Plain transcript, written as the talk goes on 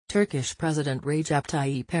Turkish President Recep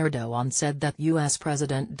Tayyip Erdogan said that U.S.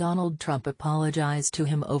 President Donald Trump apologized to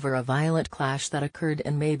him over a violent clash that occurred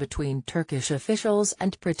in May between Turkish officials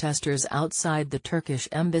and protesters outside the Turkish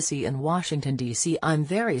embassy in Washington, D.C. "I'm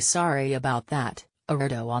very sorry about that,"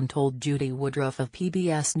 Erdogan told Judy Woodruff of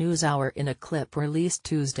PBS NewsHour in a clip released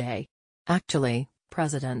Tuesday. "Actually,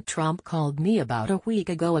 President Trump called me about a week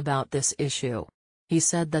ago about this issue. He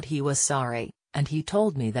said that he was sorry, and he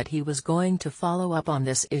told me that he was going to follow up on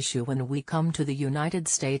this issue when we come to the United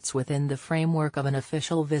States within the framework of an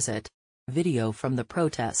official visit." Video from the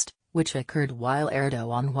protest, which occurred while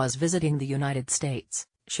Erdogan was visiting the United States,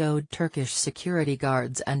 showed Turkish security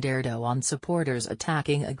guards and Erdogan supporters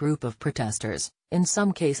attacking a group of protesters, in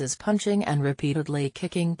some cases punching and repeatedly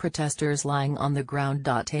kicking protesters lying on the ground.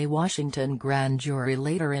 A Washington grand jury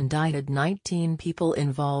later indicted 19 people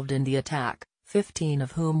involved in the attack, 15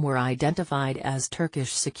 of whom were identified as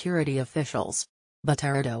Turkish security officials. But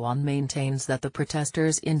Erdogan maintains that the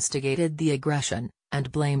protesters instigated the aggression,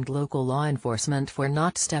 and blamed local law enforcement for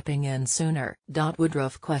not stepping in sooner.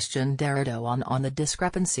 Woodruff questioned Erdogan on the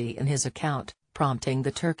discrepancy in his account, prompting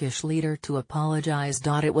the Turkish leader to apologize.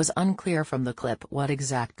 It was unclear from the clip what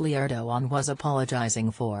exactly Erdogan was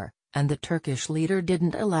apologizing for, and the Turkish leader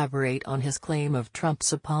didn't elaborate on his claim of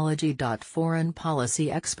Trump's apology. Foreign policy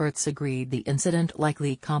experts agreed the incident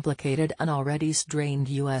likely complicated an already strained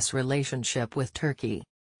U.S. relationship with Turkey.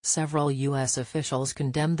 Several U.S. officials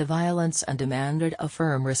condemned the violence and demanded a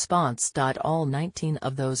firm response. All 19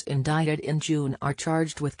 of those indicted in June are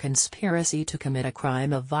charged with conspiracy to commit a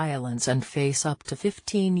crime of violence and face up to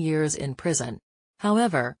 15 years in prison.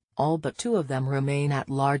 However, all but 2 of them remain at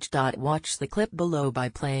large. Watch the clip below by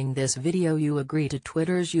playing this video. You agree to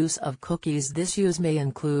Twitter's use of cookies. This use may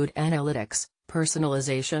include analytics,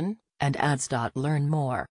 personalization, and ads. Learn more.